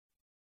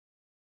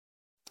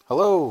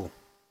Hello,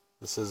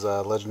 this is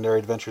Legendary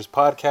Adventures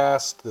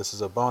Podcast. This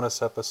is a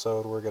bonus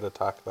episode. We're going to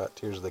talk about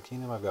Tears of the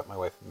Kingdom. I've got my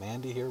wife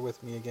Mandy here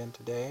with me again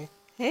today.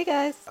 Hey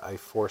guys. I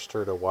forced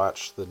her to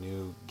watch the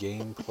new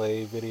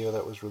gameplay video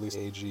that was released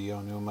by Eiji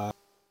Onuma,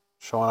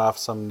 showing off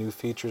some new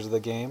features of the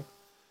game.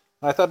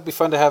 And I thought it'd be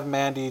fun to have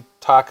Mandy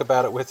talk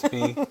about it with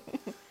me,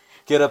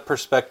 get a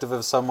perspective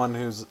of someone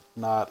who's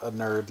not a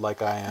nerd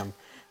like I am.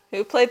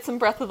 Who played some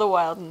Breath of the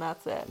Wild, and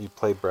that's it. You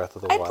played Breath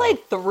of the Wild. I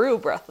played through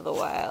Breath of the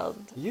Wild.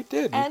 You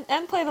did.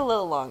 And played a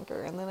little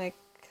longer, and then I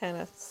kind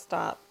of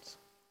stopped.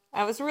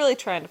 I was really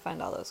trying to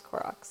find all those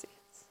Korok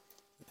seeds.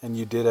 And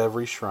you did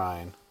every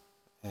shrine.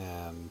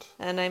 And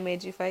I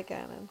made you fight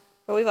Ganon.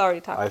 But we've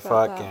already talked about that.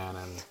 I fought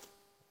Ganon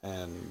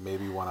and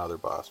maybe one other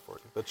boss for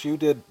you. But you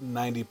did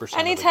 90%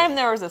 Anytime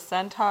there was a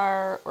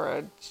centaur or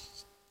a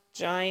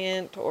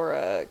giant or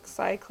a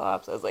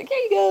cyclops, I was like, here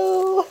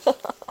you go!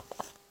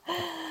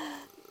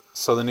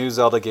 So the new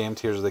Zelda game,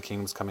 Tears of the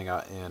Kingdom, is coming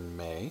out in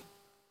May.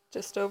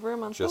 Just over a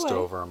month away. Just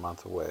over a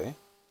month away.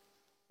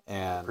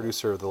 And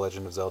producer of the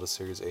Legend of Zelda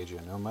series, Eiji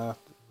Onuma,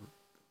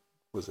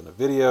 was in a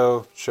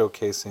video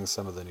showcasing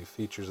some of the new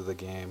features of the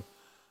game.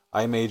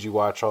 I made you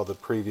watch all the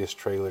previous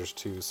trailers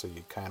too, so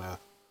you kind of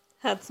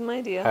had some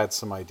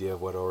idea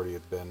of what already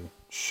had been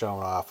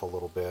shown off a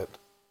little bit.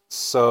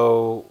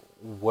 So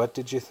what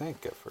did you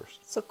think at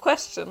first? So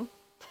question.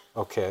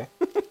 Okay.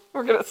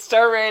 We're going to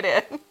start right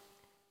in.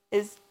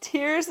 Is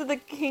Tears of the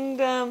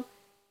Kingdom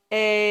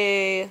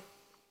a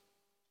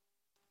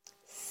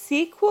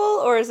sequel,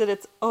 or is it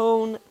its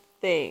own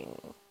thing?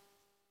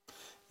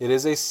 It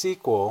is a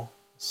sequel,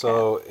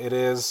 so it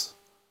is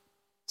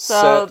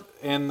set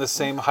in the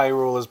same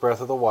Hyrule as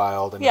Breath of the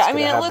Wild, and it's going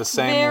to have the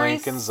same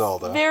Link and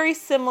Zelda. Very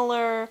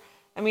similar.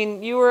 I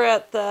mean, you were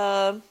at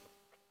the...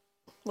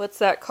 What's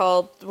that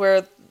called?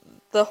 Where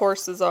the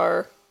horses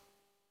are.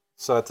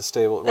 So at the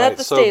stable, right?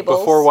 So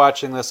before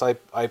watching this, I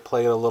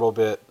played a little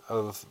bit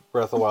of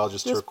Breath of the Wild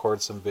just to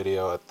record some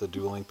video at the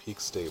Dueling Peak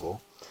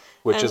stable,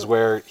 which is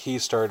where he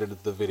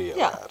started the video at.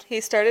 Yeah, he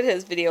started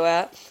his video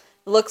at.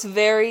 It looks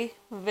very,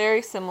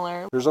 very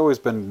similar. There's always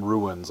been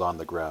ruins on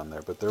the ground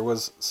there, but there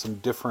was some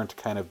different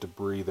kind of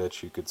debris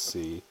that you could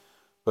see.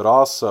 But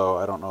also,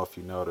 I don't know if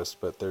you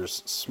noticed, but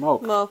there's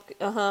smoke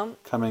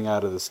coming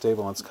out of the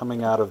stable, and it's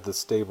coming out of the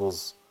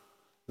stables.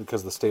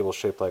 Because the stable's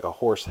shaped like a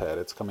horse head,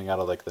 it's coming out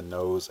of like the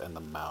nose and the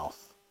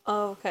mouth.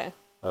 Oh, okay.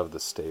 Of the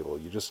stable.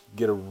 You just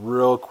get a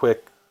real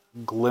quick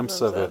glimpse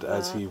of it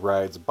as he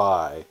rides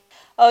by.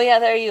 Oh yeah,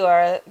 there you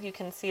are. You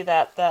can see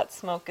that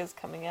smoke is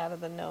coming out of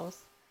the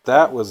nose.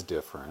 That was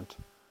different.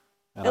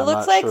 And it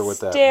looks like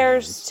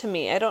stairs to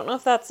me. I don't know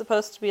if that's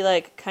supposed to be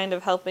like kind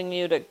of helping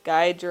you to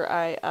guide your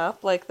eye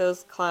up, like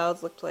those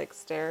clouds looked like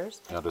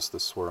stairs. Notice the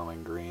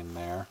swirling green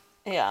there.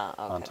 Yeah,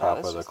 okay, on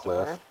top of the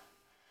cliff.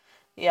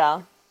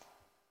 Yeah.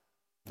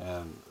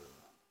 And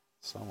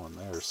someone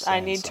there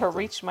saying I need to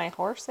reach my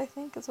horse, I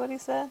think is what he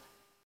said.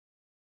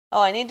 Oh,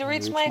 I need to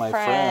reach my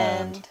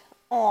friend.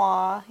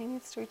 Aw, he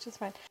needs to reach his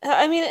friend.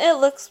 I mean, it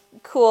looks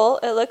cool.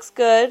 It looks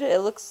good.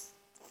 It looks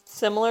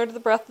similar to the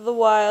Breath of the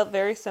Wild.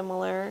 Very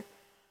similar,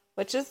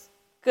 which is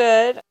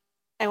good.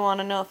 I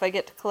want to know if I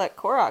get to collect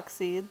Korok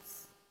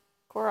seeds.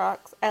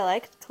 Koroks. I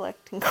liked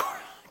collecting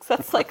Koroks.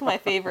 That's like my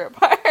favorite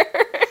part.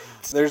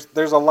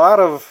 There's a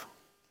lot of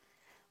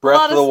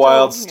Breath of the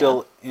Wild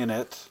still in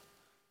it.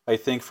 I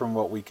think from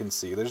what we can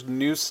see. There's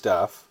new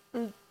stuff.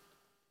 But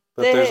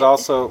there's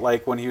also,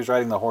 like, when he was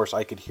riding the horse,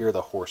 I could hear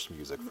the horse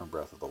music from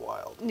Breath of the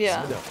Wild.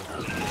 Yeah.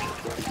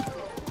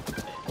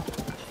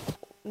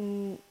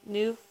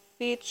 New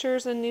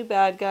features and new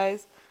bad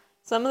guys.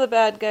 Some of the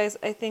bad guys,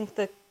 I think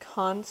the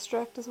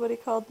Construct is what he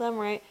called them,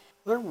 right?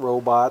 They're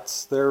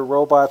robots. They're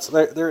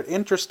an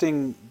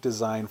interesting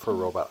design for a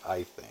robot,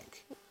 I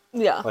think.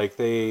 Yeah. Like,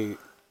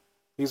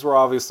 these were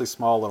obviously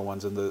small little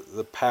ones. In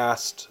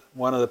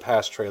one of the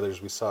past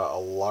trailers, we saw a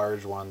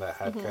large one that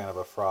had kind of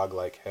a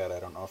frog-like head. I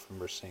don't know if I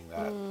remember seeing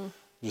that. You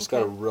just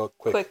got a real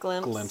quick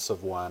glimpse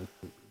of one.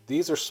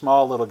 These are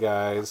small little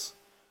guys,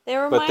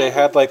 but they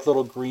had like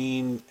little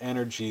green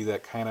energy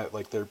that kind of,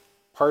 like their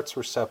parts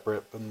were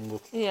separate, but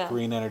little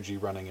green energy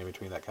running in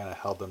between that kind of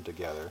held them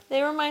together.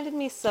 They reminded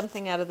me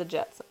something out of the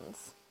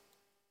Jetsons.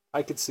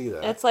 I could see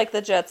that. It's like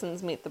the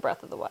Jetsons meet the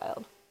Breath of the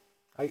Wild.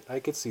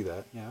 I could see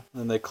that, yeah. And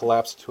then they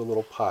collapsed to a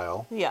little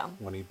pile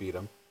when he beat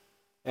them.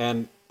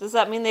 And does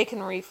that mean they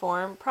can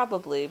reform?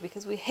 Probably,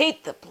 because we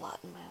hate the Blood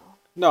Moon.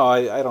 No,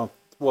 I don't.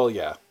 Well,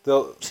 yeah.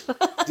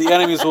 The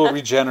enemies will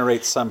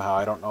regenerate somehow.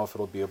 I don't know if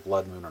it'll be a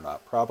Blood Moon or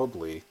not.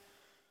 Probably.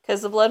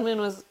 Because the Blood Moon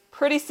was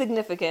pretty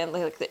significant.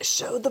 Like they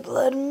showed the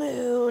Blood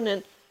Moon.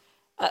 And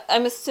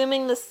I'm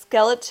assuming the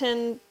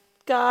skeleton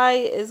guy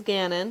is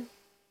Ganon.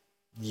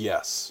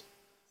 Yes.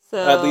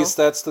 So at least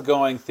that's the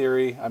going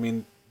theory. I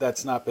mean,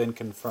 that's not been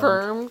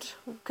confirmed.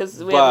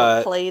 Because we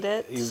haven't played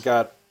it. He's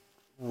got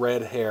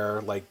red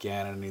hair like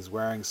Ganon, and he's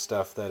wearing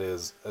stuff that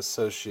is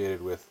associated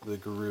with the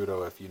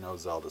Gerudo, if you know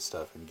Zelda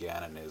stuff, and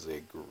Ganon is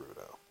a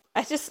Gerudo.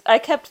 I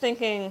kept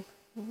thinking,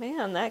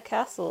 man, that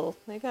castle,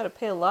 they got to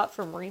pay a lot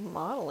from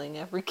remodeling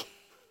every game.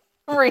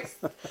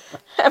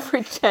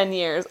 every 10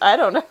 years. I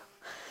don't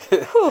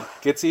know.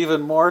 Gets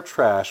even more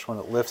trash when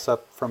it lifts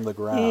up from the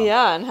ground.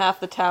 Yeah, and half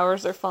the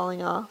towers are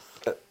falling off.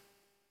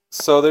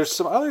 So there's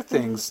some other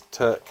things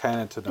to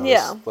notice.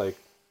 Yeah. Like,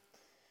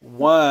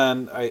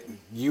 one,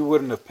 you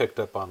wouldn't have picked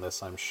up on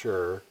this, I'm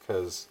sure,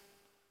 because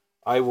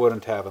I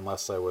wouldn't have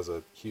unless I was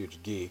a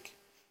huge geek.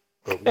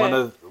 But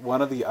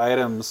one of the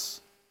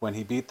items, when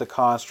he beat the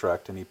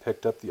construct and he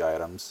picked up the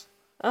items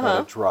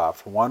that it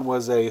dropped, one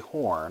was a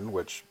horn,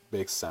 which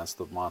makes sense.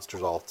 The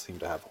monsters all seem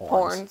to have horns.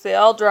 Horns. They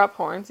all drop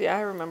horns. Yeah,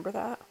 I remember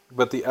that.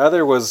 But the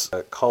other was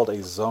called a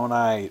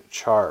Zonai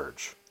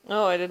charge.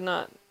 Oh, I did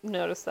not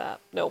notice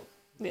that. Nope.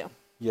 Yeah.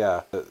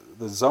 Yeah. The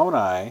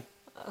Zonai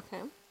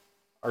Okay.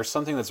 are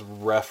something that's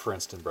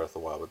referenced in Breath of the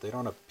Wild, but they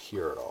don't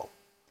appear at all.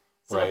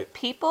 Is it a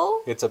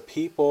people? It's a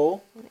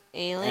people.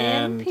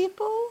 Alien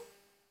people?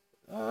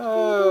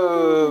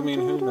 I mean,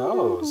 who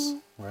knows,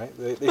 right?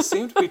 They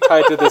seem to be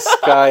tied to this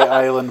Sky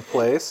Island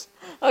place.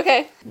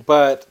 Okay.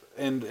 But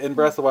in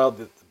Breath of the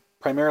Wild,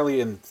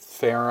 primarily in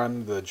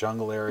Faerun, the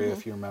jungle area,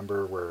 if you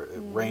remember, where it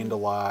rained a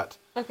lot.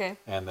 Okay.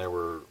 And there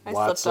were I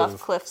slipped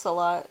off cliffs a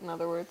lot, in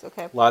other words.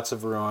 Okay. Lots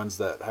of ruins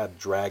that had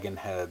dragon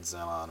heads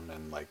on them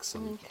and like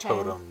some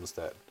totems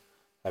that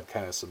had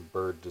kind of some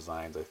bird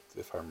designs,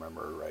 if I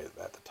remember right,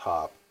 at the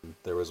top.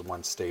 There was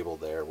one stable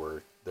there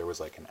where there was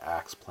like an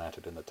axe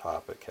planted in the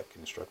top that kept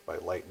getting struck by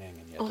lightning,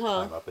 and you had to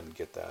climb up and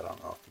get that. I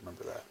don't know if you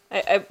remember that.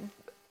 I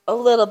a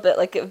little bit,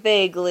 like it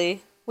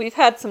vaguely. We've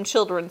had some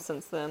children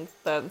since then,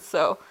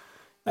 so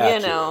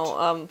Accurate. You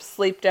know,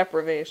 sleep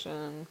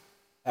deprivation.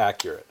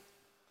 Accurate.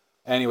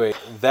 Anyway,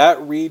 that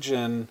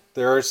region,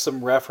 there are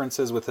some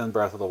references within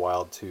Breath of the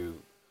Wild to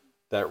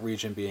that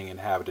region being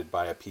inhabited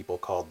by a people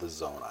called the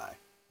Zonai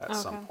at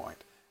some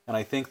point. And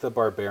I think the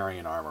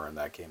barbarian armor in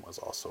that game was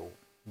also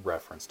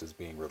referenced as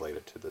being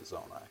related to the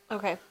Zonai.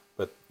 Okay.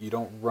 But you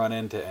don't run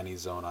into any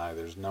Zonai.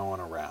 There's no one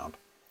around.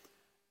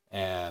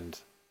 And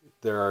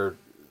there are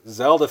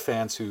Zelda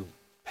fans who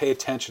pay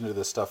attention to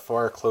this stuff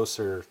far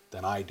closer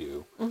than I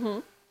do,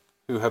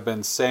 who have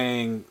been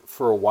saying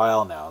for a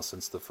while now,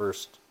 since the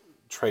first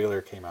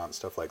trailer came out and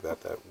stuff like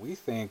that, that we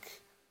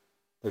think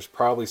there's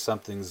probably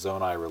something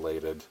Zonai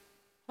related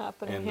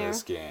happening in here.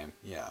 this game.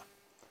 Yeah.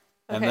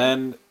 Okay. And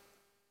then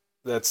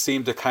that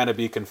seemed to kind of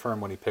be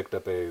confirmed when he picked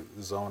up a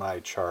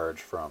Zonai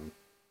charge from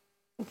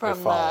a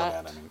fallen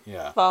enemy.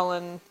 Yeah.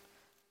 Fallen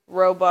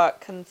robot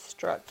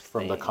construct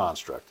from the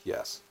construct,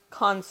 yes.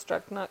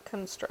 Construct, not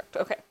construct.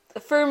 Okay.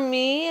 For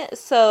me,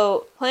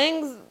 so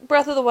playing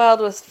Breath of the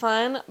Wild was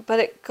fun, but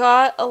it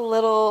got a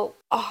little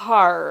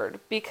hard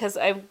because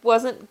I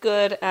wasn't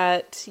good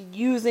at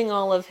using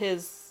all of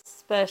his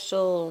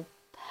special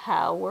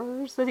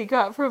powers that he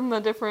got from the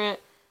different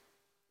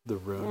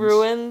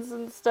ruins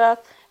and stuff.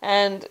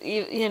 And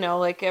you know,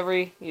 like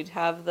you'd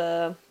have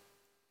the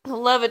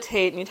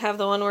levitate, and you'd have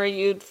the one where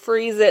you'd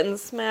freeze it and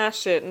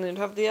smash it, and you'd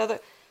have the other,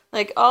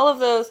 like all of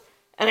those.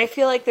 And I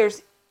feel like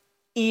there's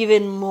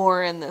even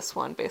more in this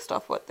one based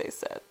off what they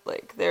said.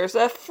 Like there's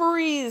a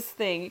freeze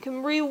thing, you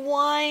can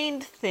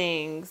rewind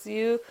things,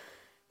 you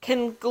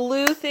can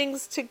glue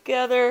things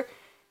together,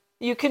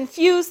 you can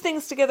fuse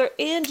things together,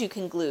 and you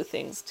can glue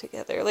things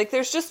together. Like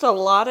there's just a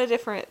lot of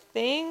different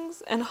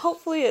things, and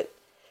hopefully it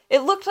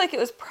looked like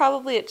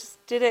it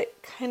just did it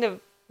kind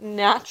of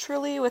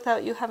naturally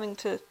without you having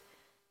to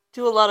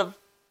do a lot of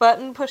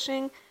button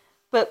pushing.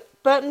 But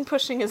button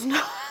pushing is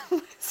not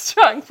my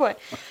strong point.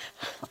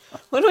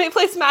 When we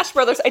play Smash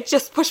Brothers, I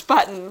just push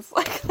buttons.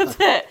 Like, that's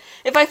it.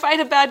 If I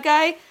fight a bad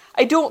guy,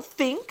 I don't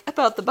think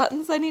about the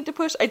buttons I need to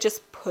push. I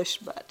just push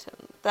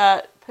buttons.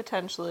 That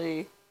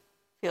potentially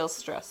feels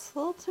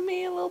stressful to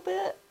me a little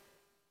bit,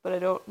 but I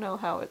don't know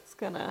how it's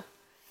gonna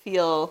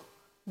feel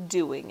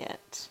doing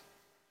it.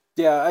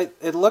 Yeah,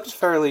 it looked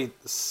fairly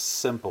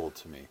simple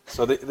to me.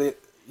 So they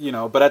you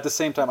know, but at the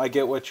same time, I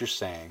get what you're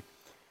saying.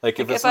 Like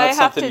if it's not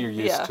something you're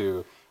used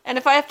to. And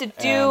if I have to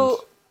do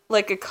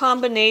like a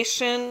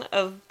combination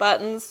of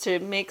buttons to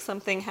make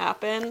something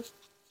happen,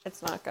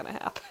 it's not going to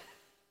happen.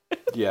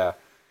 Yeah.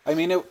 I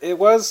mean, it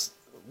was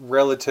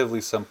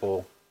relatively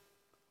simple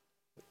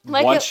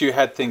once you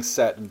had things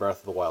set in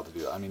Breath of the Wild to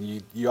do it. I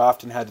mean, you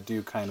often had to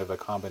do kind of a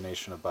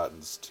combination of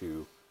buttons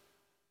to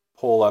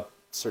pull up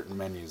certain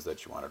menus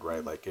that you wanted,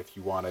 right? Like if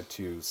you wanted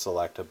to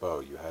select a bow,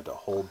 you had to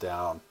hold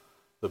down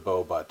the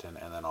bow button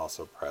and then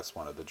also press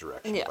one of the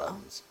direction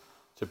buttons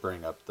to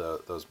bring up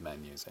those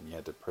menus, and you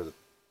had to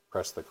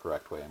press the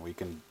correct way. And we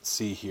can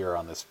see here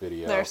on this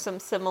video there's some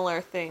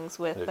similar things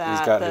with that.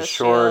 He's got his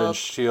sword and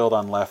shield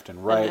on left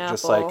and right,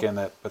 just like in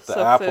it. But the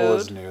apple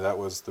is new. That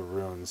was the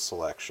runes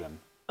selection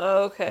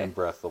in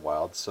Breath of the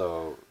Wild.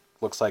 So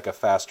looks like a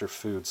faster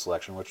food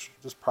selection, which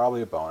is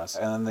probably a bonus.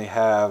 And then they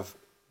have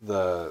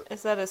the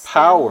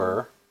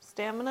power.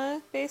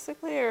 Stamina,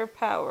 basically, or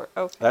power?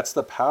 Okay. That's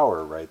the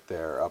power right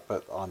there up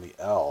on the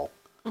L.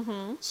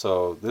 Mm-hmm.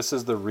 So this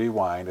is the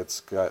rewind.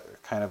 It's got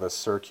kind of a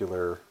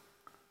circular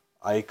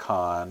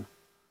icon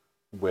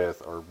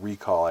with, or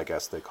recall, I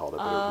guess they called it,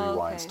 but it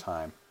rewinds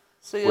time.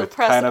 So you'll with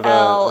press kind of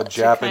L a to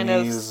Japanese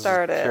kind of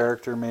start it.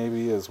 character,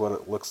 maybe, is what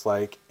it looks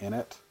like in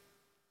it.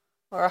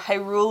 Or a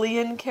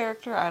Hyrulean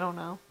character, I don't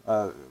know.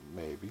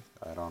 Maybe,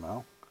 I don't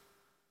know.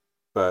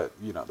 But,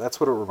 that's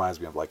what it reminds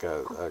me of, like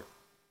a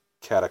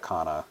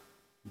katakana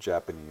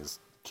Japanese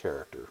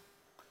character.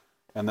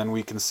 And then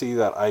we can see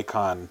that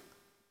icon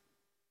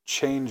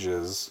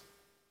changes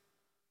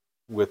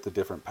with the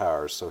different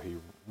powers. So he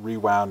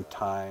rewound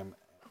time.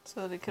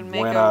 So that he can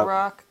make a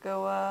rock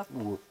go up.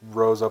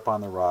 Rose up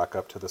on the rock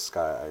up to the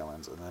Sky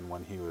Islands. And then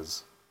when he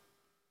was...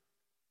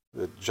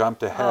 It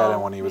jumped ahead,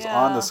 and when he was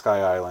on the Sky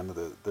Island,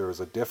 there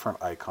was a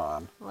different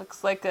icon.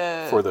 Looks like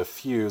a... For the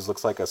fuse,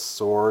 looks like a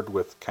sword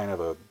with kind of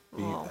a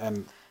beam. Oh.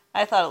 And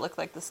I thought it looked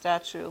like the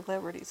Statue of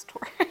Liberty's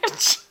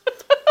torch.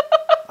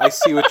 I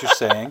see what you're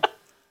saying.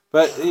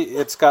 But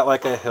it's got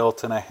like a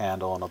hilt and a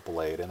handle and a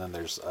blade, and then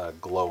there's a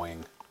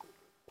glowing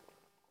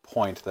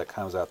point that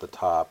comes out the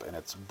top, and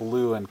it's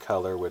blue in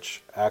color,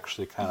 which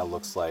actually kind of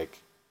looks like,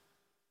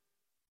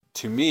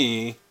 to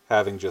me,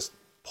 having just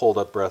pulled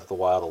up Breath of the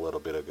Wild a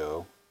little bit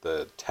ago,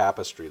 the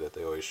tapestry that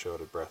they always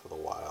showed at Breath of the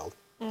Wild.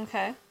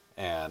 Okay.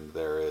 And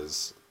there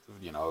is,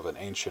 of an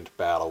ancient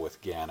battle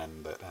with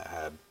Ganon that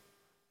had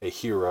a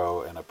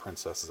hero and a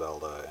Princess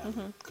Zelda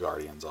and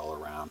guardians all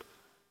around.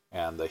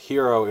 And the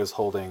hero is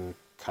holding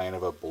kind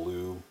of a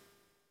blue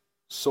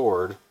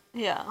sword.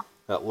 Yeah.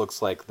 That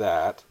looks like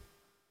that.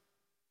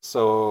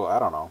 So, I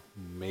don't know.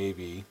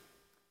 Maybe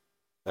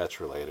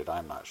that's related.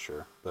 I'm not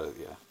sure. But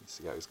yeah, you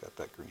see how he's got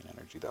that green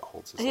energy that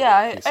holds his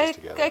pieces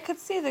together. I could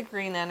see the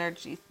green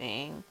energy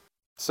thing.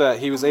 So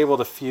he was able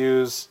to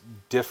fuse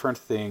different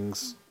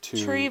things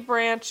to... Tree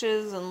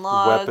branches and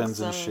logs. Weapons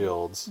and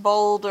shields.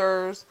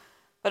 Boulders.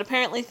 But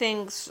apparently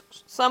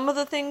some of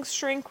the things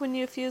shrink when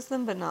you fuse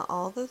them, but not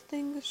all the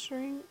things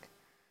shrink.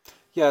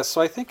 Yeah,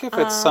 so I think if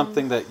it's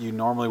something that you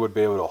normally would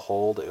be able to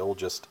hold, it will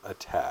just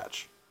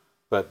attach.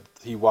 But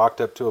he walked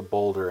up to a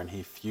boulder and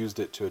he fused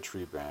it to a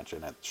tree branch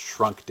and it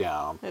shrunk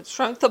down. It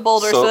shrunk the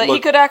boulder so that he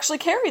could actually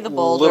carry the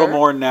boulder. A little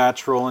more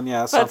natural and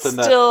something that...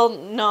 But still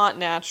not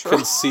natural.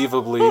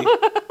 Conceivably,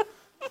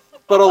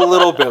 but a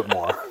little bit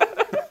more.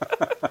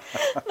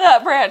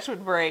 That branch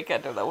would break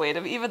under the weight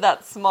of even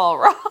that small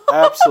rock.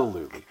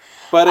 Absolutely.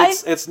 But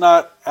it's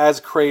not as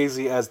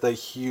crazy as the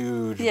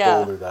huge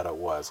boulder that it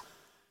was.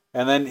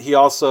 And then he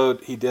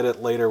did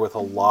it later with a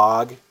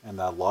log, and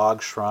that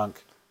log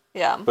shrunk.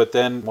 Yeah. But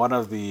then one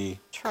of the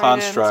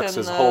constructs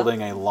is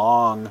holding a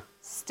long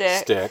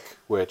stick,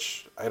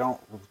 which I don't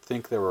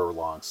think there were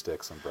long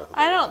sticks in Breath of the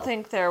Wild. I don't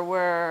think there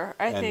were.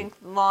 I think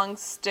long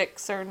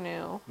sticks are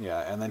new.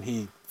 Yeah, and then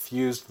he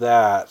fused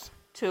that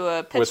to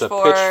a pitchfork, with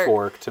a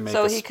pitchfork to make a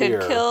spear. So he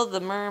could kill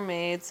the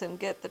mermaids and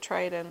get the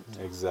trident.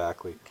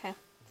 Exactly. Okay.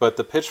 But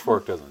the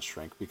pitchfork doesn't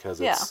shrink because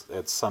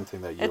it's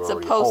something that you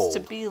already hold. It's supposed to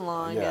be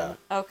long. Yeah.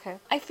 Okay.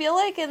 I feel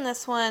like in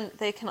this one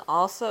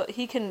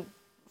he can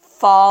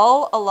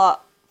fall a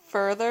lot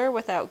further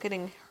without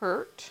getting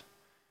hurt.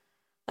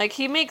 Like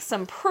he makes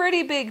some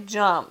pretty big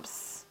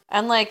jumps.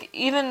 And like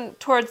even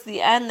towards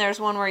the end there's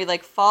one where he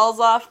like falls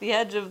off the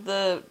edge of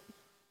the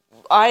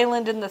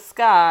island in the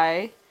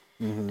sky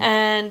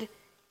and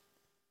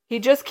he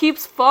just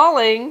keeps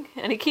falling,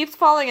 and he keeps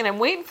falling, and I'm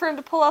waiting for him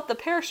to pull out the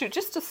parachute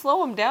just to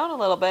slow him down a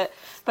little bit.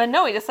 But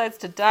no, he decides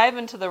to dive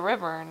into the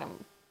river, and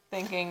I'm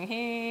thinking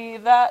he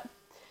got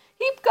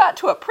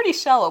to a pretty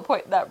shallow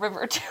point in that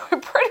river, too.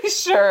 I'm pretty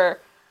sure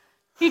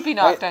he'd be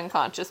knocked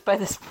unconscious by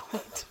this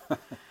point.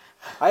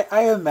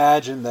 I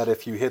imagine that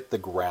if you hit the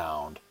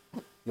ground,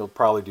 you'll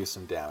probably do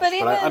some damage.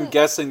 But I'm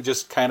guessing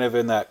just kind of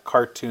in that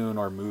cartoon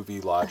or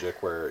movie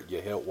logic where you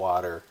hit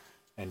water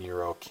and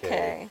you're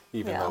okay.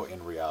 Even though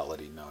in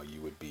reality, no,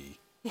 you would be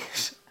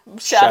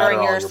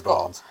shattering your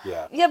skull. Bones.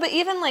 Yeah. Yeah, but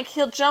even like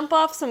he'll jump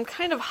off some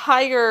kind of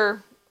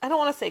higher, I don't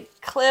want to say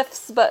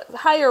cliffs, but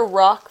higher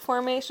rock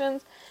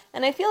formations.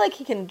 And I feel like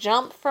he can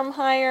jump from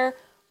higher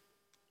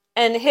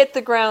and hit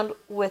the ground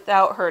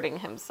without hurting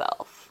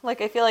himself.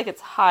 Like I feel like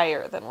it's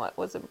higher than what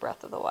was in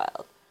Breath of the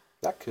Wild.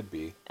 That could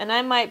be. And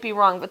I might be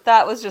wrong, but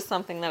that was just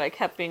something that I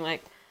kept being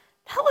like,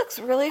 that looks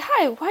really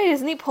high. Why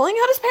isn't he pulling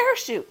out his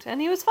parachute? And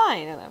he was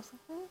fine. And I was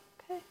like,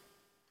 okay.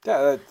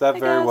 Yeah, that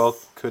very well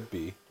could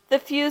be. The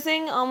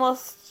fusing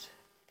almost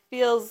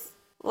feels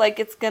like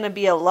it's going to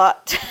be a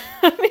lot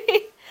to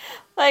me.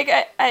 Like,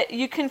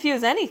 you can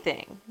fuse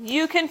anything.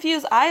 You can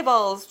fuse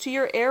eyeballs to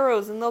your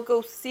arrows and they'll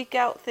go seek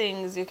out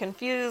things. You can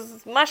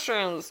fuse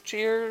mushrooms to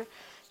your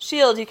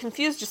shield. You can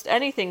fuse just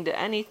anything to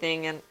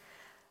anything. And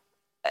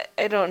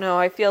I don't know.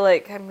 I feel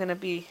like I'm going to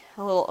be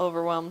a little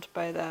overwhelmed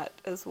by that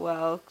as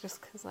well,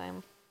 just because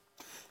I'm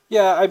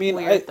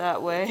weird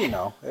that way.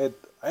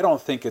 I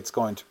don't think it's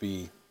going to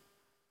be,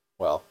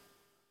 well,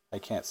 I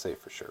can't say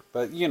for sure.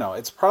 But,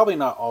 it's probably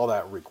not all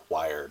that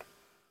required.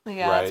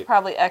 Yeah, right? It's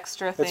probably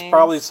extra things. It's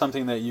probably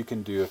something that you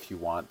can do if you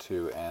want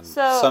to, and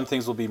some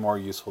things will be more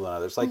useful than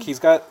others. Like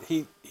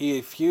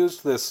he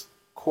fused this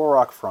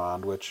Korok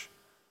frond, which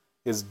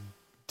is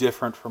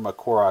different from a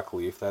Korok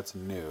leaf. That's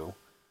new.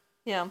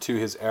 Yeah. To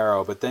his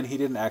arrow, but then he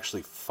didn't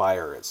actually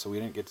fire it, so we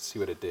didn't get to see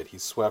what it did. He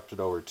swept it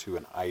over to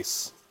an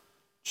ice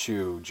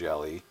chew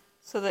jelly.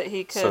 So that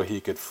he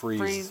could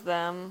freeze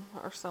them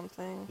or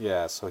something.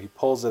 Yeah, so he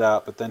pulls it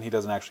out, but then he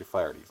doesn't actually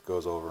fire it. He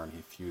goes over and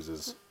he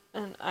fuses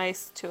an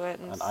ice to it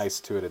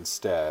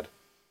instead,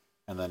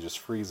 and then just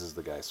freezes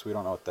the guy. So we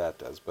don't know what that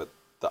does. But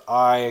the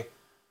eye,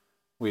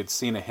 we had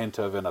seen a hint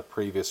of in a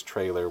previous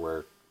trailer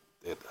where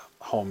it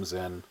homes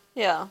in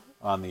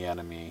on the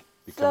enemy,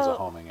 becomes a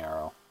homing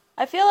arrow.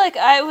 I feel like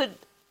I would,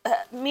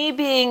 me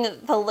being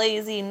the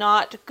lazy,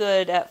 not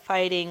good at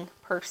fighting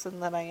person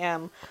that I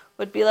am,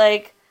 would be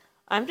like,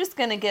 I'm just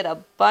going to get a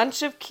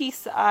bunch of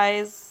Keese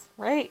eyes,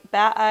 right?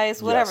 Bat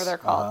eyes, whatever they're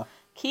called.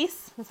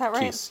 Keese? Is that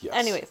right? Keese, yes.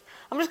 Anyways,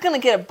 I'm just going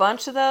to get a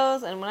bunch of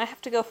those, and when I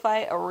have to go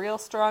fight a real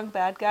strong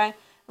bad guy,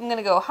 I'm going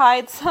to go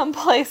hide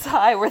someplace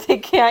high where they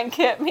can't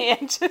get me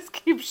and just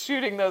keep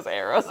shooting those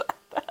arrows at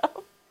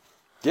them.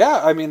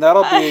 Yeah, I mean,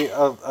 that'll be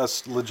a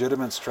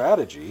legitimate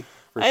strategy,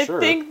 for sure. I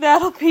think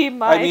that'll be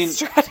my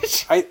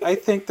strategy. I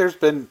think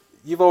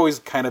you've always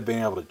kind of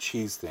been able to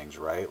cheese things,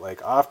 right?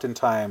 Like,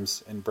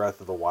 oftentimes in Breath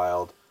of the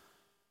Wild,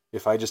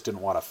 if I just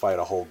didn't want to fight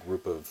a whole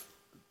group of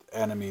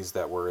enemies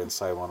that were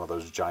inside one of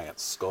those giant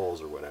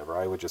skulls or whatever,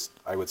 I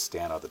would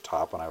stand at the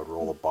top and I would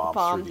roll a bomb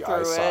through the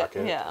eye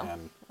socket. Yeah,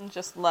 and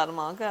just let them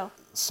all go.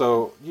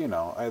 So,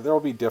 there'll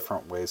be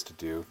different ways to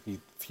do. He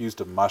fused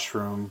a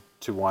mushroom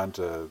to one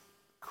to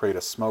create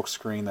a smoke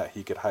screen that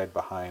he could hide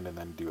behind and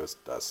then do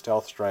a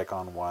stealth strike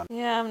on one.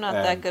 Yeah, I'm not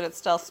that good at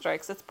stealth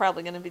strikes. It's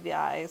probably going to be the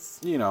eyes.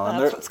 And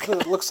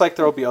it looks like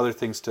there'll be other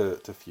things to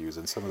fuse.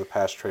 In some of the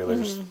past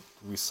trailers,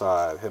 we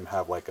saw him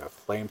have like a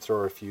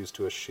flamethrower fused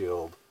to a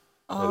shield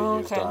that he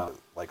used on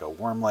like a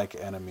worm-like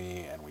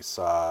enemy, and we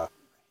saw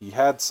he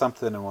had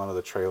something in one of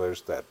the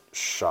trailers that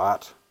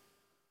shot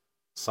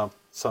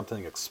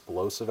something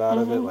explosive out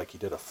of it, like he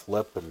did a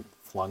flip and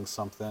flung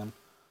something.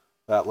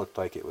 That looked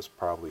like it was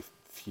probably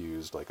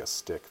fused, like a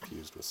stick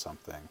fused with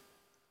something.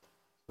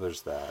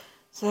 There's that.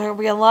 So there'll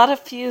be a lot of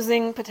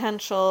fusing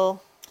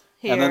potential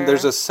here. And then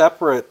there's a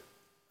separate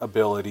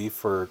ability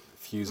for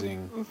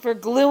fusing... For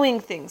gluing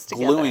things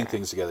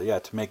together. Yeah,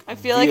 to make I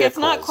feel like it's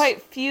not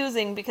quite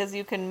fusing because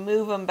you can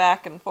move them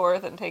back and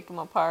forth and take them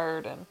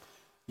apart. And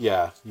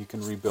yeah, you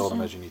can rebuild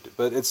them as you need to.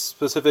 But it's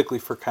specifically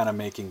for kind of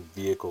making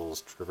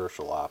vehicles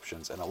traversal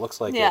options. And it looks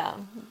like it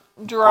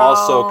drones,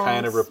 also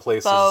kind of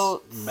replaces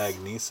boats.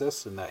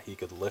 Magnesis in that he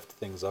could lift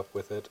things up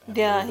with it.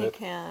 And he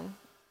can.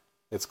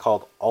 It's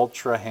called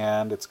Ultra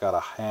Hand. It's got a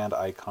hand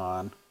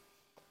icon.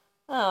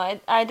 Oh,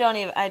 I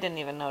didn't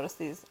even notice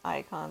these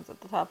icons at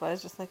the top. I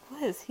was just like,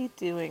 what is he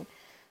doing?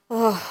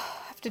 Oh,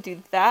 I have to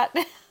do that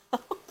now.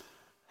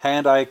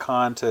 Hand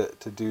icon to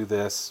do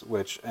this,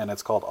 and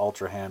it's called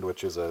Ultra Hand,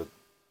 which is a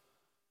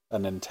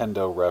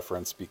Nintendo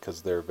reference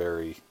because they're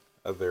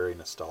a very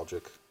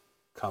nostalgic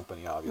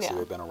company. Obviously,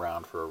 they've been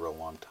around for a real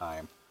long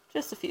time.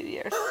 Just a few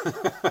years.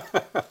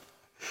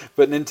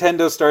 But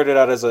Nintendo started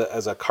out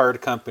as a card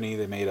company.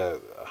 They made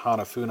a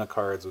Hanafuna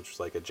cards, which was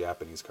like a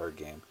Japanese card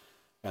game.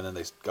 And then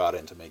they got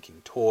into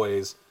making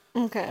toys.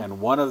 Okay.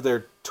 And one of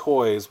their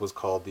toys was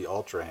called the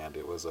Ultra Hand.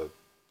 It was a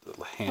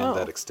hand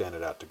that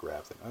extended out to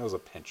grab things. It was a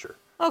pincher.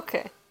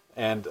 Okay.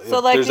 And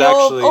so like the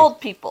old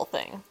people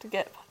thing to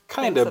get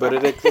kind of, but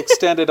it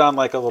extended on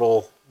like a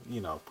little,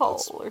 pole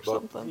or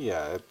something.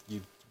 Yeah, you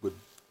would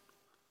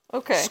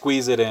Okay.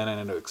 Squeeze it in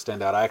and it'll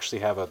extend out. I actually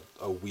have a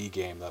Wii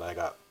game that I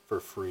got for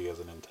free as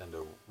a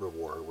Nintendo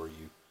reward where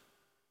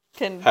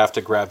you have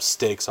to grab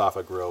steaks off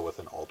a grill with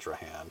an Ultra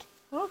Hand.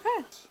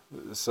 Okay.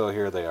 So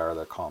here they are.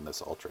 They're calling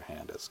this Ultra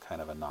Hand as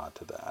kind of a nod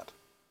to that.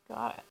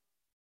 Got it.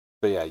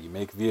 But yeah, you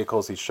make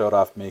vehicles. He showed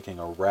off making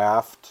a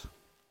raft.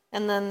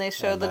 And then they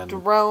show the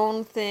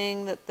drone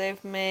thing that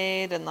they've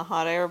made and the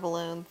hot air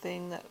balloon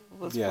thing that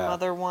was from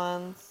other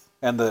ones.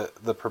 And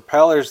the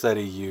propellers that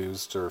he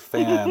used, or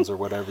fans, or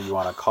whatever you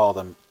want to call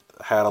them,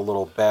 had a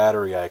little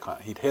battery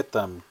icon. He'd hit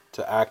them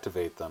to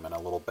activate them, and a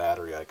little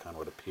battery icon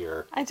would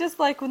appear. I just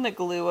like when the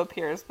glue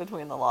appears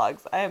between the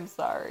logs. I am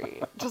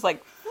sorry. Just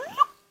like,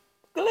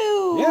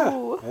 glue!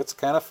 Yeah, it's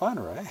kind of fun,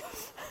 right?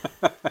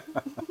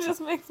 It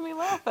just makes me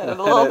laugh at it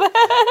a little bit.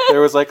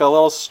 There was like a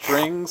little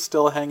string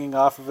still hanging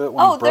off of it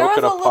when you broke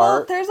it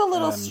apart. There's a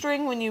little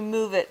string when you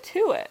move it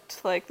to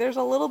it. Like, there's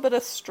a little bit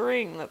of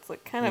string that's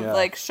like kind of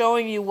like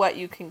showing you what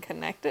you can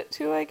connect it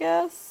to, I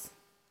guess.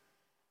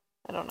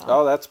 I don't know.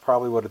 Oh, that's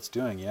probably what it's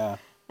doing, yeah.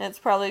 And it's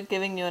probably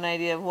giving you an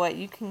idea of what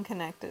you can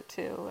connect it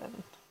to.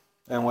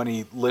 And when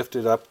he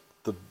lifted up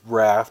the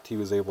raft, he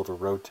was able to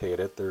rotate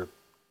it. There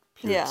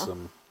appeared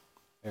some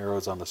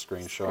arrows on the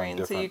screen showing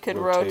different so you could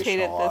rotate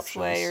it this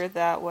way or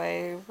that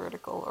way,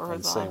 vertical or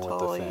horizontal. And same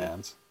with the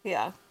fans.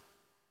 Yeah.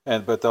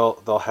 But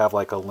they'll have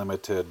like a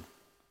limited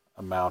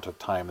amount of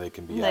time they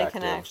can be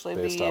active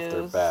based off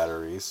their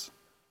batteries,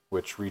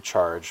 which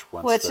recharge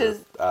once they're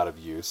out of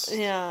use.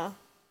 Yeah.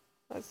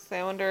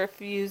 I wonder if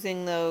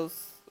using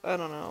those, I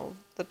don't know,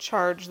 the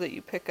charge that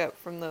you pick up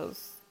from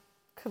those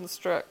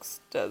constructs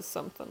does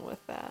something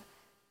with that.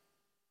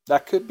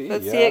 That could be,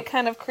 But see, it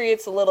kind of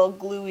creates a little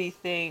gluey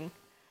thing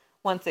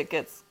once it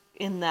gets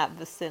in that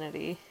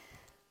vicinity.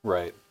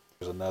 Right.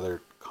 There's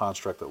another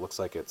construct that looks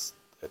like it's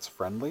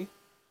friendly.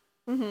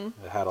 It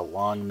had a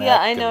long neck. Yeah,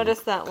 I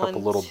noticed that one a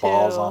couple little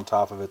balls on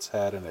top of its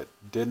head, and it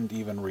didn't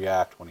even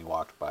react when he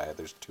walked by it.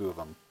 There's two of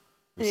them.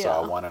 We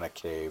saw one in a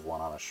cave, one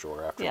on a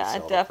shore after we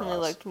sailed it definitely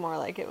across. looked more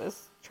like it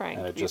was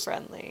trying to be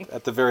friendly.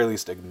 At the very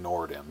least,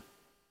 ignored him.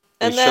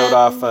 They showed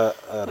off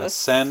an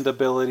ascend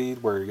ability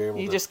where you're able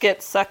to just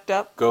get sucked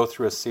up, go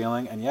through a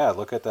ceiling, and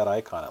look at that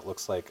icon. It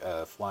looks like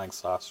a flying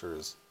saucer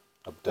is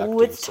abducting.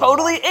 Ooh, it's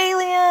totally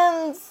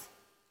aliens.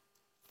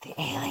 The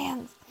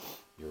aliens.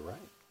 You're right.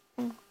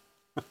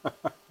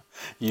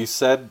 You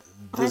said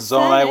the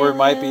Zonai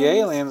might be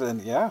aliens,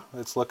 and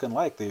it's looking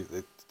like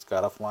it's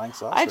got a flying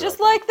saucer. I just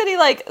like that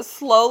he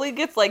slowly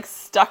gets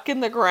stuck in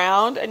the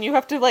ground, and you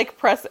have to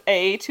press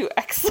A to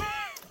exit.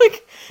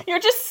 You're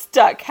just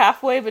stuck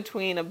halfway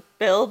between a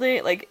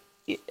building.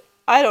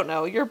 I don't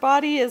know. Your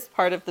body is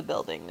part of the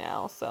building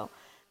now, so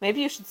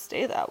maybe you should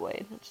stay that way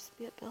and not just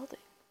be a building.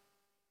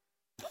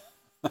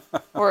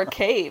 Or a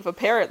cave,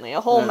 apparently.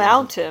 A whole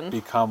mountain.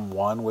 Become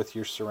one with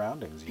your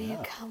surroundings.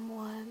 Become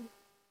one.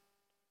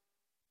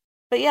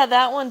 But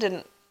that one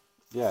didn't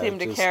seem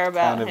to care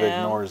about him. Kind of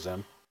ignores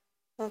him.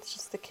 That's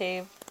just the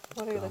cave.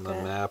 What are you looking at? On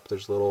the map,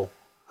 there's little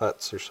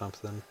huts or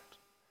something.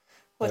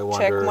 With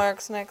check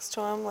marks next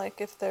to them,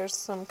 if there's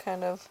some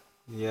kind of...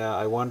 Yeah,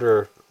 I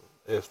wonder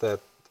if that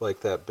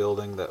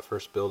building, that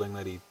first building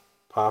that he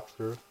popped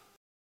through.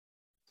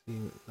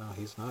 No,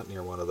 he's not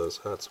near one of those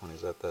huts when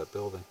he's at that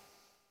building.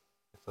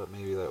 I thought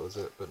maybe that was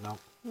it, but no.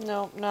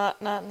 No,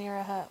 not near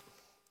a hut.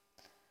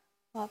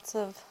 Lots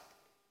of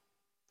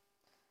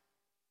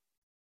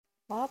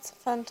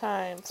fun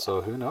times.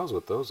 So who knows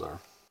what those are?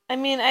 I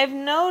mean, I've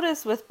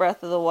noticed with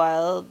Breath of the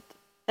Wild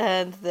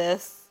and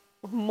this,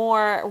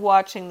 more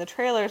watching the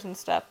trailers and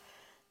stuff,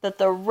 that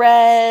the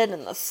red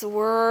and the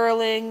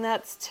swirling,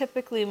 that's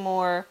typically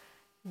more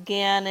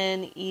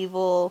Ganon,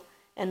 evil,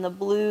 and the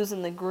blues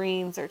and the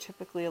greens are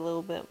typically a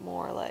little bit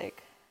more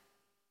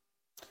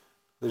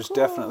There's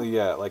definitely,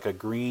 a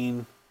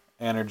green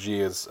energy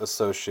is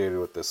associated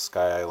with this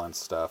Sky Island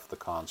stuff, the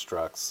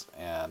constructs,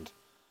 and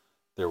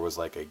there was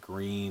a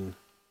green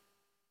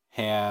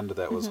hand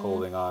that was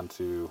holding on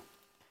to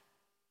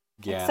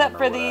Ganon. Except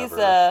for these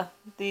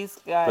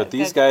guys. But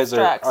these guys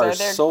are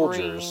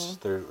soldiers.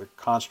 They're the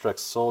construct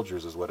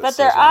soldiers is what it says.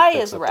 But their eye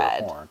is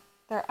red.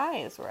 Their eye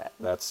is red.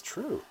 That's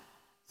true.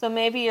 So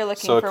maybe you're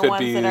looking for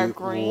ones that are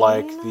green.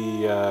 Like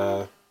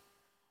the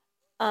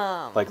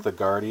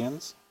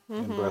Guardians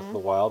in Breath of the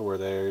Wild, where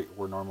they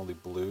were normally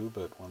blue,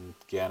 but when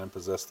Ganon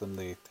possessed them,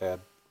 they had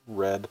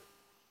red.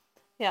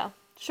 Yeah.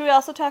 Should we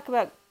also talk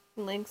about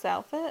Link's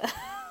outfit?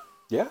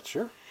 Yeah,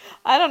 sure.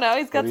 I don't know.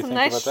 He's got some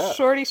nice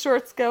shorty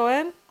shorts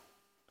going.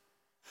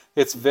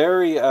 It's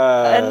very...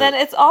 and then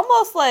it's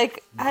almost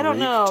like, I don't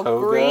know,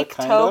 Greek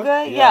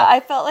toga? Yeah, I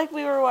felt like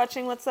we were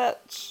watching, what's that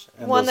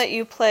one that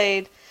you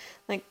played?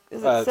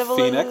 Is it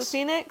Phoenix?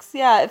 Phoenix?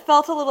 Yeah, it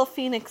felt a little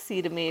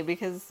Phoenix-y to me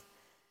because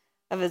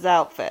of his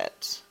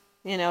outfit.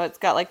 It's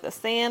got the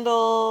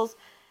sandals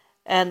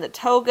and the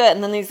toga,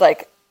 and then he's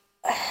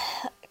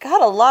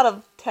got a lot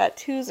of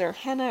tattoos or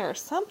henna or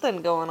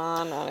something going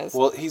on his...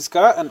 Well, he's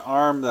got an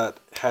arm that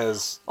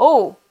has...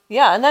 Oh,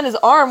 yeah, and then his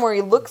arm where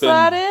he looks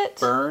at it...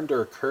 burned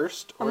or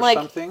cursed or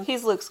something.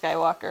 He's Luke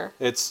Skywalker.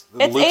 It's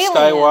Luke aliens.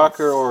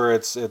 Skywalker, or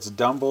it's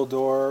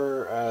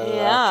Dumbledore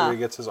after he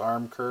gets his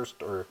arm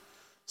cursed, or...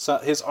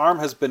 his arm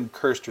has been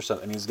cursed or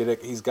something. He's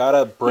got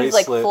a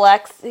bracelet. He's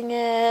flexing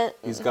it.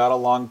 He's got a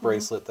long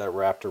bracelet that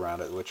wrapped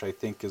around it, which I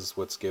think is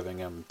what's giving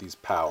him these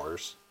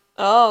powers.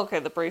 Oh, okay.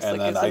 The bracelet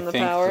gives him the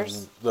powers.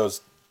 And then I think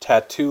those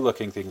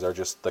tattoo-looking things are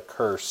just the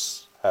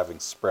curse having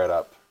spread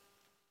up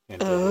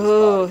into his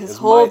body. His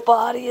whole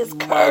body is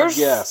cursed.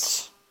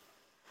 Yes.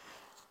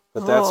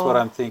 But that's what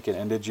I'm thinking.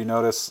 And did you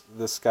notice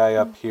this guy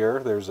up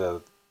here? There's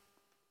a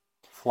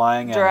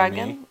flying dragon.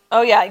 Enemy.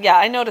 Oh yeah,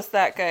 I noticed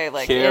that guy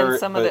in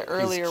some of the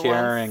earlier he's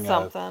carrying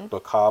ones. Something.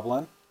 A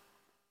bokoblin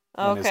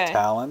in his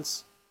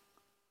talons.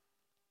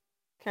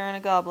 Carrying a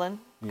goblin.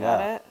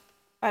 Got it.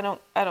 I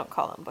don't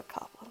call them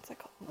bokoblins. I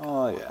call them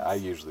goblins. Oh yeah, I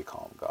usually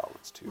call them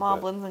goblins too.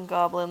 Moblins and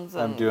goblins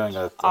and I'm doing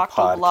a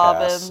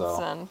podcast,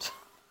 so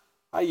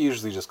I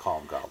usually just call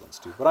them goblins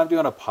too. But I'm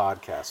doing a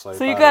podcast,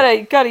 so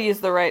you gotta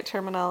use the right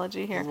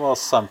terminology here. Well,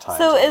 sometimes.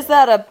 So is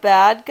that a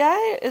bad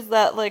guy? Is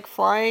that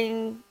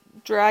flying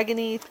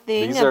dragony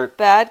thing These are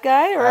bad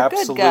guy or a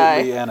good guy?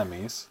 Absolutely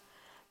enemies.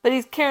 But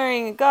he's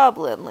carrying a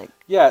goblin,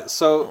 Yeah,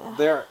 so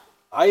they're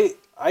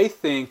I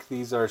think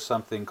these are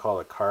something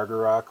called a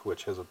Kargarok,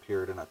 which has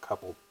appeared in a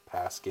couple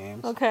past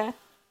games. Okay.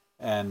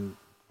 And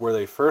where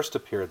they first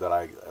appeared, that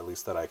I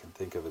can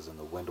think of, is in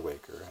the Wind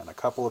Waker. And a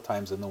couple of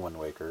times in the Wind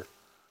Waker,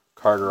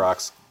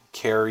 Kargaroks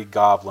carry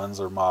goblins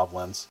or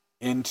moblins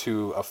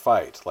into a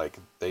fight.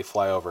 They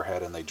fly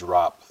overhead and they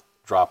drop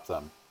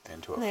them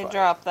into a fight. They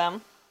drop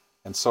them.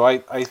 And so I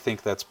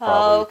think that's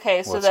probably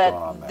what's so going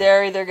on there.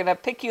 They're either going to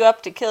pick you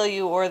up to kill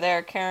you, or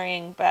they're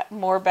carrying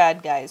more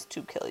bad guys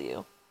to kill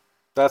you.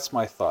 That's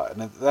my thought.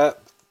 And that,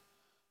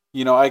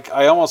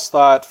 I almost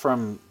thought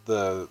from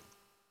the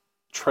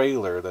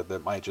trailer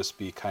that might just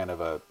be kind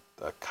of a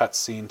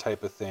cutscene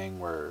type of thing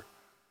where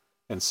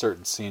in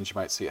certain scenes you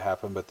might see it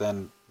happen, but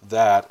then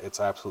it's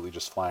absolutely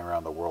just flying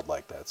around the world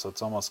like that. So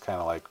it's almost kind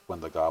of like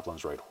when the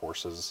goblins ride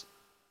horses,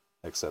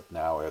 except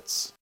now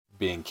it's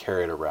being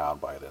carried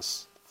around by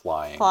this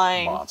flying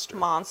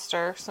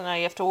monster. So now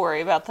you have to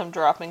worry about them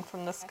dropping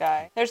from the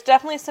sky. There's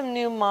definitely some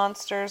new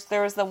monsters.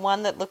 There was the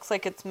one that looks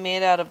like it's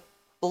made out of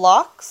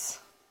blocks.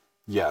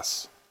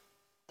 Yes.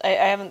 I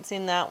haven't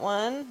seen that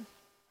one.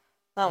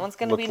 That one's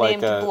going to be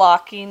named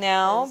Blocky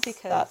now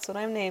because that's what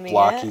I'm naming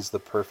Blocky's the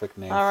perfect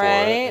name for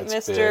it. It's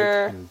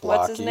Mr. Big and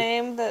what's his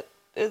name that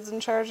is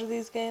in charge of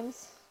these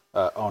games?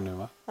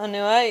 Onuma.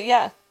 Onuma,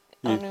 yeah.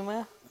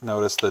 Onuma.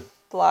 Notice the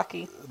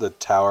Blocky. The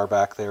tower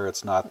back there,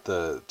 it's not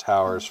the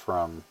towers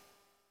from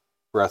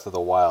Breath of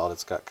the Wild.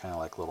 It's got kind of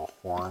like little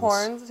horns.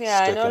 Horns, yeah,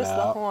 I noticed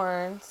the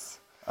horns.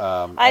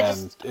 I'm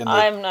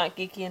not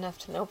geeky enough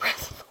to know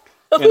Breath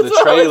of the Wild. In the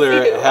trailer,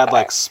 it had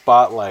like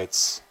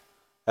spotlights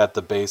at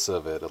the base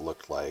of it, it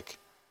looked like.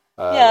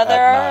 Yeah,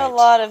 there are a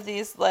lot of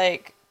these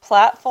like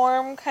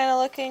platform kind of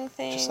looking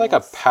things. Just like a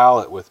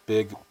pallet with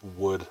big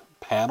wood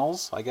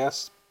panels, I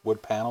guess.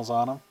 Wood panels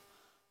on them,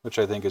 which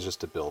I think is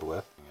just to build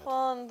with.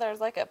 Well, and there's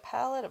like a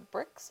pallet of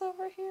bricks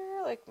over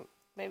here. Like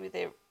maybe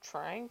they're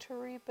trying to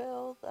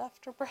rebuild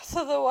after Breath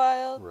of the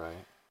Wild.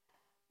 Right.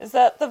 Is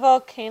that the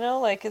volcano?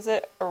 Like, is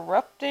it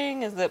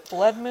erupting? Is it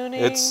blood mooning?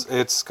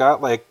 It's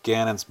got like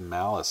Ganon's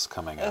malice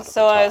coming out of the top.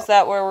 So is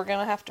that where we're going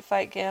to have to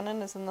fight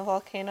Ganon, is in the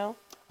volcano?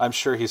 I'm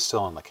sure he's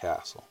still in the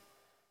castle.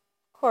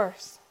 Of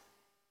course.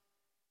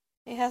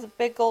 He has a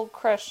big old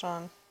crush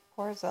on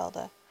poor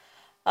Zelda.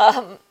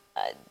 Not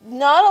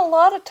a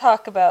lot of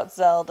talk about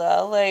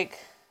Zelda. Like,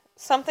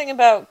 something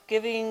about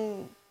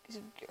giving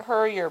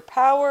her your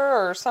power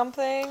or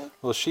something.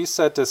 Well, she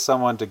said to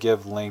someone to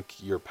give Link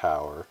your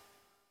power.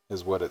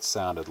 Is what it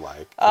sounded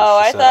like. Oh,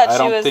 I thought I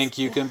don't think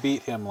you can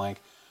beat him,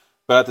 Link.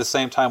 But at the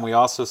same time, we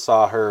also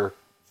saw her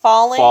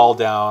fall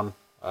down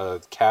a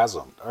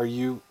chasm. Are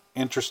you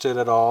interested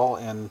at all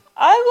in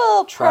I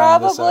will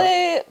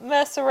probably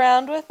mess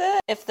around with it.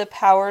 If the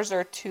powers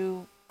are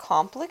too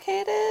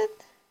complicated,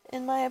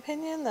 in my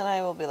opinion, then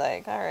I will be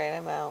like, all right,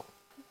 I'm out.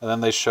 And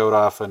then they showed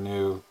off a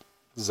new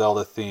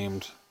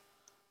Zelda-themed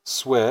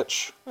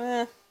Switch.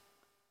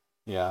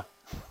 Yeah.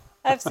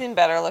 I've seen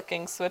better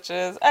looking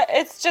Switches.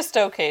 It's just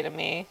okay to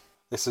me.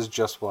 This is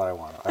just what I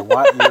wanted.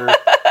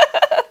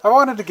 I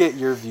wanted to get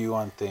your view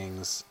on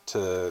things,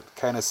 to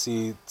kind of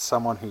see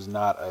someone who's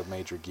not a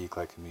major geek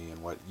like me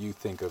and what you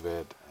think of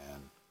it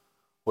and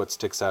what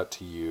sticks out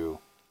to you.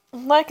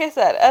 Like I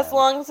said, as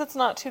long as it's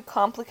not too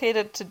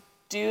complicated to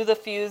do the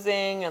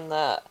fusing and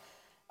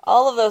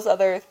all of those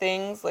other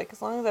things, like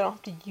as long as I don't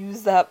have to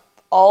use that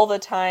all the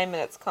time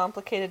and it's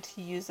complicated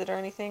to use it or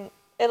anything,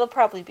 it'll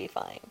probably be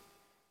fine.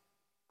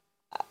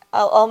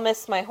 I'll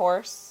miss my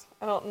horse.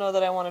 I don't know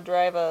that I want to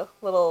drive a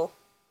little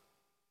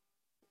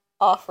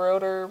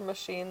off-roader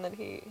machine that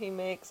he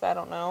makes. I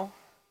don't know.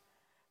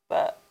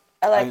 But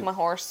I like my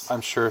horse.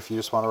 I'm sure if you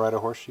just want to ride a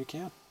horse, you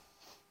can.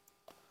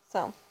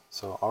 So,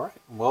 all right.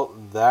 Well,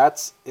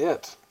 that's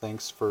it.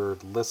 Thanks for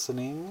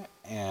listening,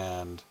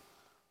 and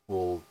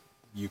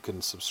you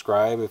can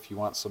subscribe if you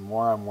want some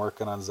more. I'm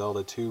working on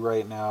Zelda 2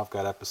 right now. I've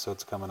got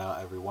episodes coming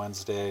out every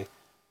Wednesday.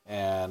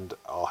 And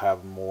I'll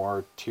have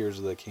more Tears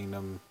of the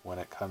Kingdom when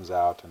it comes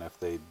out, and if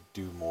they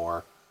do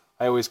more.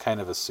 I always kind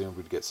of assumed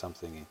we'd get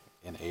something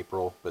in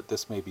April, but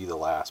this may be the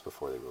last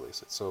before they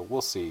release it, so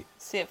we'll see.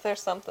 See if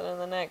there's something in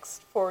the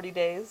next 40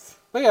 days.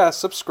 But yeah,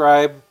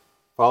 subscribe,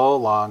 follow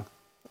along.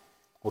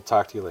 We'll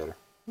talk to you later.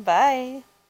 Bye.